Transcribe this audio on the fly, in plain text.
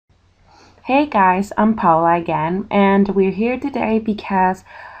Hey guys, I'm Paula again, and we're here today because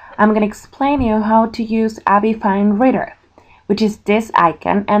I'm going to explain you how to use ABBYY FineReader, which is this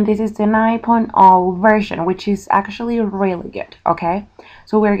icon, and this is the 9.0 version, which is actually really good, okay?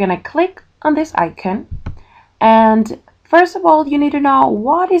 So we're going to click on this icon, and first of all, you need to know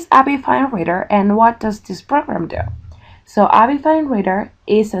what is ABBYY FineReader and what does this program do. So ABBYY FineReader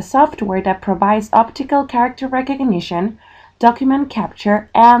is a software that provides optical character recognition, document capture,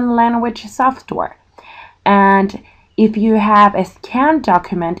 and language software. And if you have a scanned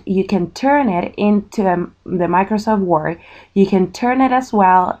document, you can turn it into the Microsoft Word. You can turn it as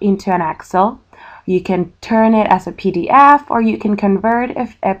well into an Excel. You can turn it as a PDF, or you can convert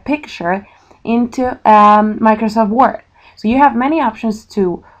a picture into Microsoft Word. So you have many options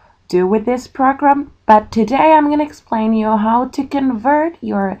to do with this program, but today I'm going to explain you how to convert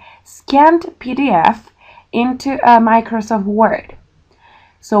your scanned PDF into a Microsoft Word.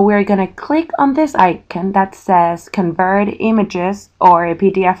 So we're going to click on this icon that says convert images or a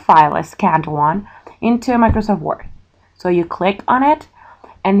PDF file, a scanned one, into a Microsoft Word. So you click on it,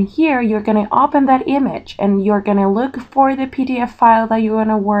 and here you're going to open that image and you're going to look for the PDF file that you want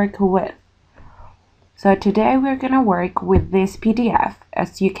to work with. So today we're going to work with this PDF.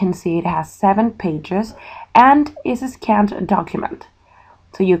 As you can see, it has 7 pages and is a scanned document.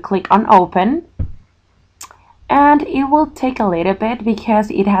 So you click on open, and it will take a little bit because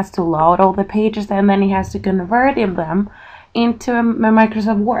it has to load all the pages and then it has to convert them into a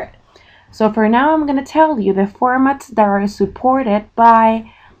Microsoft Word. So for now, I'm going to tell you the formats that are supported by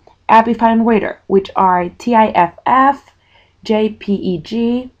ABBYY FineReader, which are TIFF,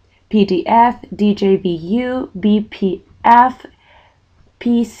 JPEG, PDF, DJVU, BPF,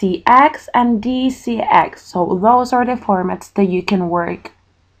 PCX, and DCX. So those are the formats that you can work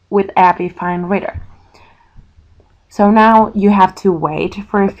with ABBYY FineReader. So now you have to wait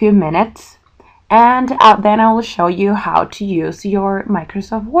for a few minutes, and then I will show you how to use your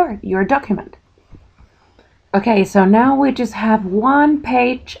Microsoft Word, your document. Okay, so now we just have one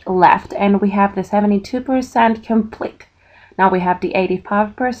page left and we have the 72% complete. Now we have the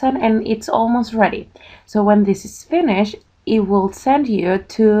 85% and it's almost ready. So when this is finished, it will send you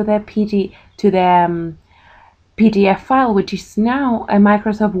to the PDF file, which is now a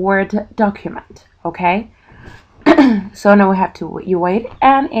Microsoft Word document, okay? So now we have to wait,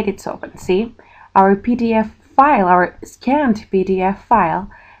 and it's open. See, our PDF file, our scanned PDF file,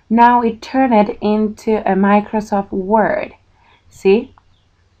 now it turned it into a Microsoft Word. See,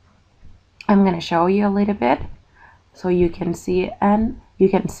 I'm gonna show you a little bit so you can see it, and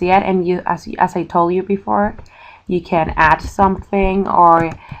you as I told you before, you can add something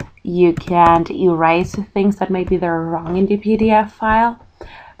or you can erase things that maybe they're wrong in the PDF file,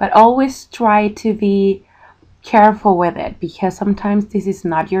 but always try to be careful with it because sometimes this is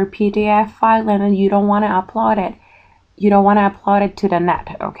not your PDF file and you don't want to upload it. You don't want to upload it to the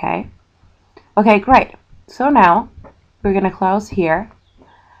net, okay? Okay, great. So now we're going to close here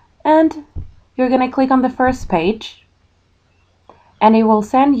and you're going to click on the first page and it will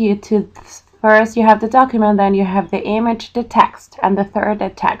send you to first you have the document, then you have the image, the text, and the third the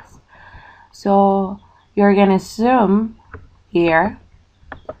text. So you're going to zoom here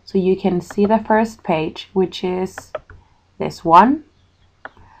so you can see the first page, which is this one.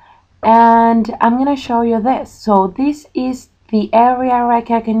 And I'm going to show you this. So this is the area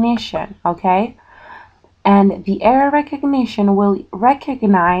recognition, okay? And the area recognition will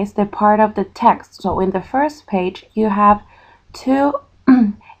recognize the part of the text. So in the first page, you have 2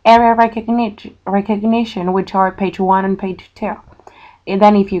 area recognition, which are page 1 and page 2. And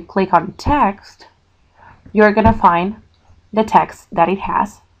then if you click on text, you're going to find the text that it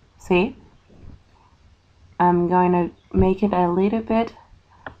has. See, I'm going to make it a little bit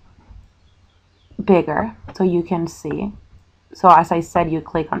bigger so you can see. So as I said, you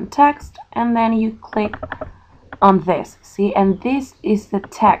click on text and then you click on this. See, and this is the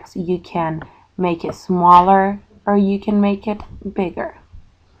text. You can make it smaller or you can make it bigger.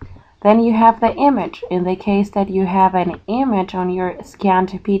 Then you have the image. In the case that you have an image on your scanned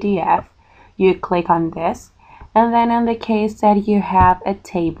PDF, you click on this. And then in the case that you have a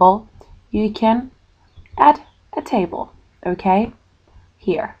table, you can add a table, okay?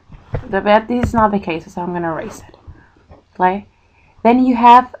 Here. But this is not the case, so I'm going to erase it. Okay? Then you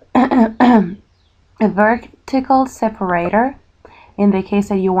have a vertical separator. In the case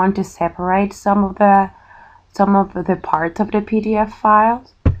that you want to separate some of the parts of the PDF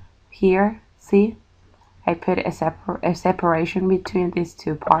files. Here, see? I put a separation between these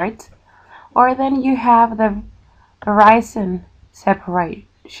 2 parts. Or then you have the horizon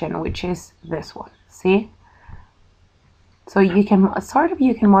separation, which is this one. See? So you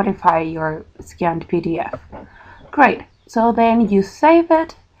can modify your scanned PDF. Great. So then you save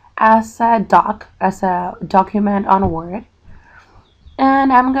it as a document on Word,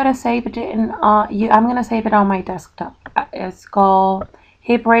 and I'm gonna save it in I'm gonna save it on my desktop. It's called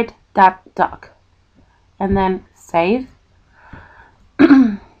hybrid.doc, and then save.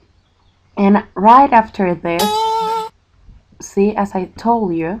 And right after this, see, as I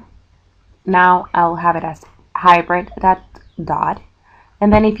told you, now I'll have it as hybrid.dot.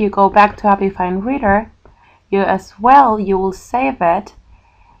 And then if you go back to ABBYY FineReader, you will save it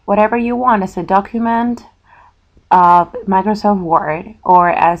whatever you want, as a document of Microsoft Word, or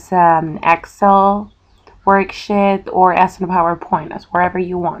as an Excel worksheet, or as a PowerPoint, as wherever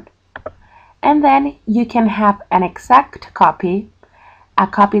you want. And then you can have an exact copy, a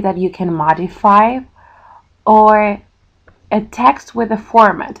copy that you can modify, or a text with a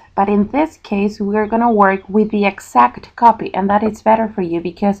format. But in this case, we're going to work with the exact copy, and that is better for you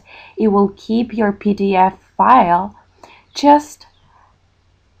because it will keep your PDF file just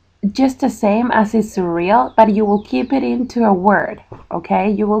the same as it's real, but you will keep it into a Word, okay?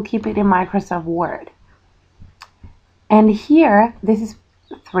 You will keep it in Microsoft Word. And here, this is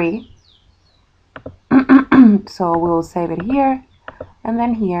 3. So we'll save it here, and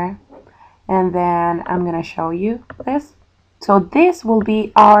then here, and then I'm gonna show you this. So this will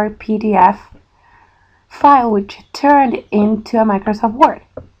be our PDF file, which turned into a Microsoft Word.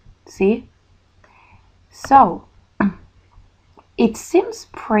 See? So it seems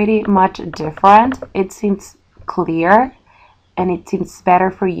pretty much different. It seems clear, and it seems better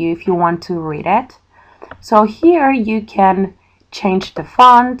for you if you want to read it. So here you can change the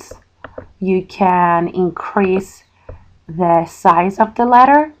fonts, you can increase the size of the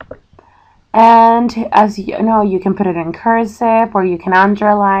letter, and as you know, you can put it in cursive, or you can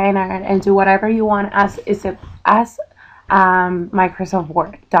underline it and do whatever you want as Microsoft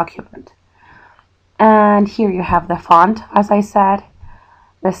Word document. And here you have the font, as I said,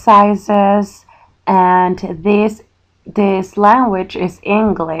 the sizes, and this language is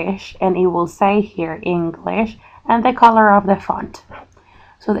English, and it will say here English, and the color of the font.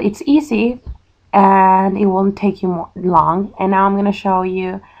 So it's easy, and it won't take you long. And now I'm going to show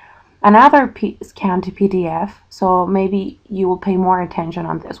you another scanned PDF, so maybe you will pay more attention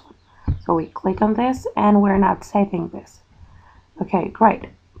on this one. So we click on this, and we're not saving this. Okay, great.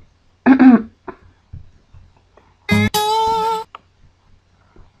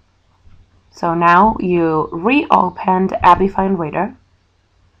 So now you reopened ABBYY FineReader,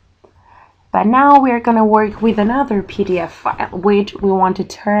 but now we're going to work with another PDF file, which we want to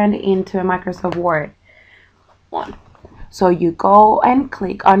turn into a Microsoft Word one. So you go and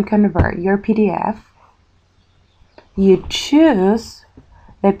click on Convert Your PDF. You choose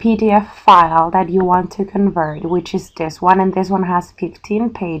the PDF file that you want to convert, which is this one, and this one has 15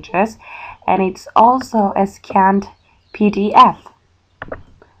 pages, and it's also a scanned PDF.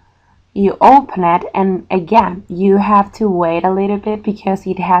 You open it, and again, you have to wait a little bit because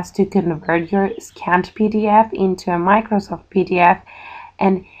it has to convert your scanned PDF into a Microsoft PDF,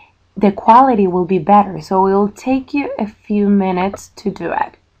 and the quality will be better. So it will take you a few minutes to do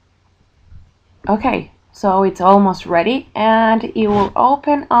it. Okay, so it's almost ready, and it will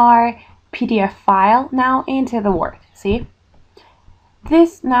open our PDF file now into the Word. See?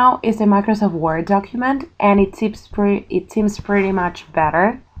 This now is a Microsoft Word document, and it seems pretty much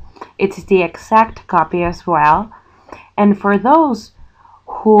better. It's the exact copy as well. And for those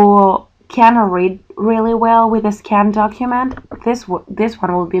who cannot read really well with a scanned document, this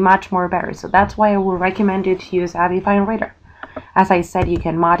one will be much more better. So that's why I would recommend you to use ABBYY FineReader. As I said, you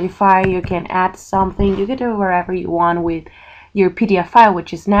can modify, you can add something, you can do whatever you want with your PDF file,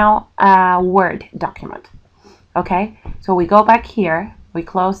 which is now a Word document. Okay, so we go back here, we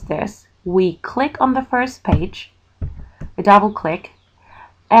close this, we click on the first page, we double click,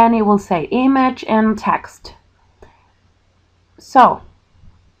 and it will say image and text. So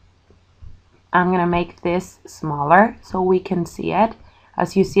I'm going to make this smaller so we can see it.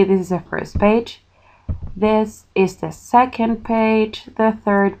 As you see, this is the first page. This is the second page, the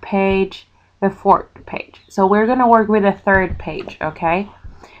third page, the fourth page. So we're going to work with the third page, okay?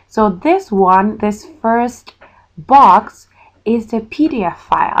 So this one, this first box, is the PDF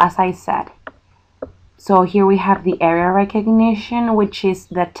file, as I said. So here we have the area recognition, which is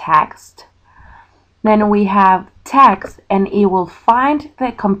the text. Then we have text, and it will find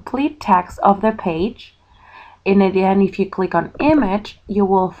the complete text of the page. And then if you click on image, you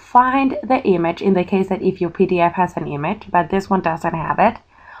will find the image in the case that if your PDF has an image, but this one doesn't have it.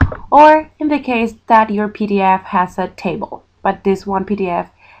 Or in the case that your PDF has a table, but this one PDF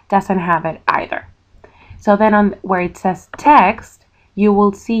doesn't have it either. So then on where it says text, you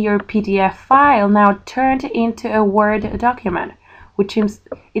will see your PDF file now turned into a Word document, which seems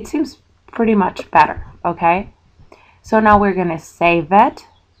pretty much better, okay? So now we're gonna save it.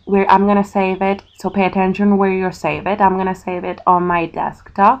 I'm gonna save it, so pay attention where you save it. I'm gonna save it on my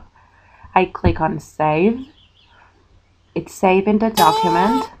desktop. I click on save. It's saving the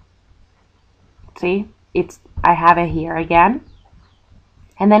document. See, I have it here again.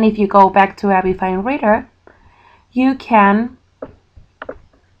 And then if you go back to ABBYY FineReader, you can,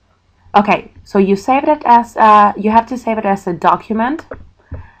 okay, so you save it as, you have to save it as a document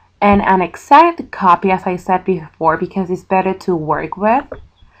and an exact copy, as I said before, because it's better to work with.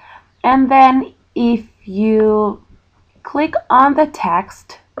 And then if you click on the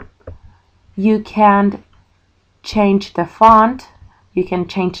text, you can change the font, you can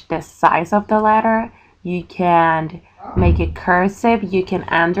change the size of the letter, you can make it cursive, you can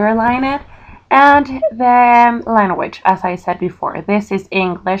underline it, and the language, as I said before, this is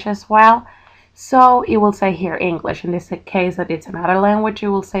English as well, so it will say here English. In this case that it's another language, it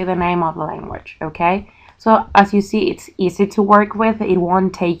will say the name of the language, okay? So as you see, it's easy to work with, it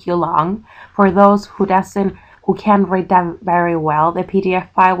won't take you long. For those who can't read that very well, the PDF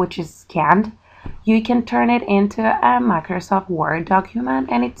file which is scanned, you can turn it into a Microsoft Word document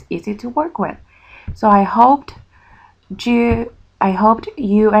and it's easy to work with. So I hoped you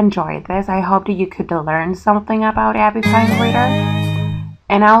enjoyed this. I hope that you could learn something about ABBYY FineReader,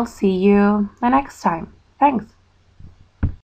 and I'll see you the next time. Thanks.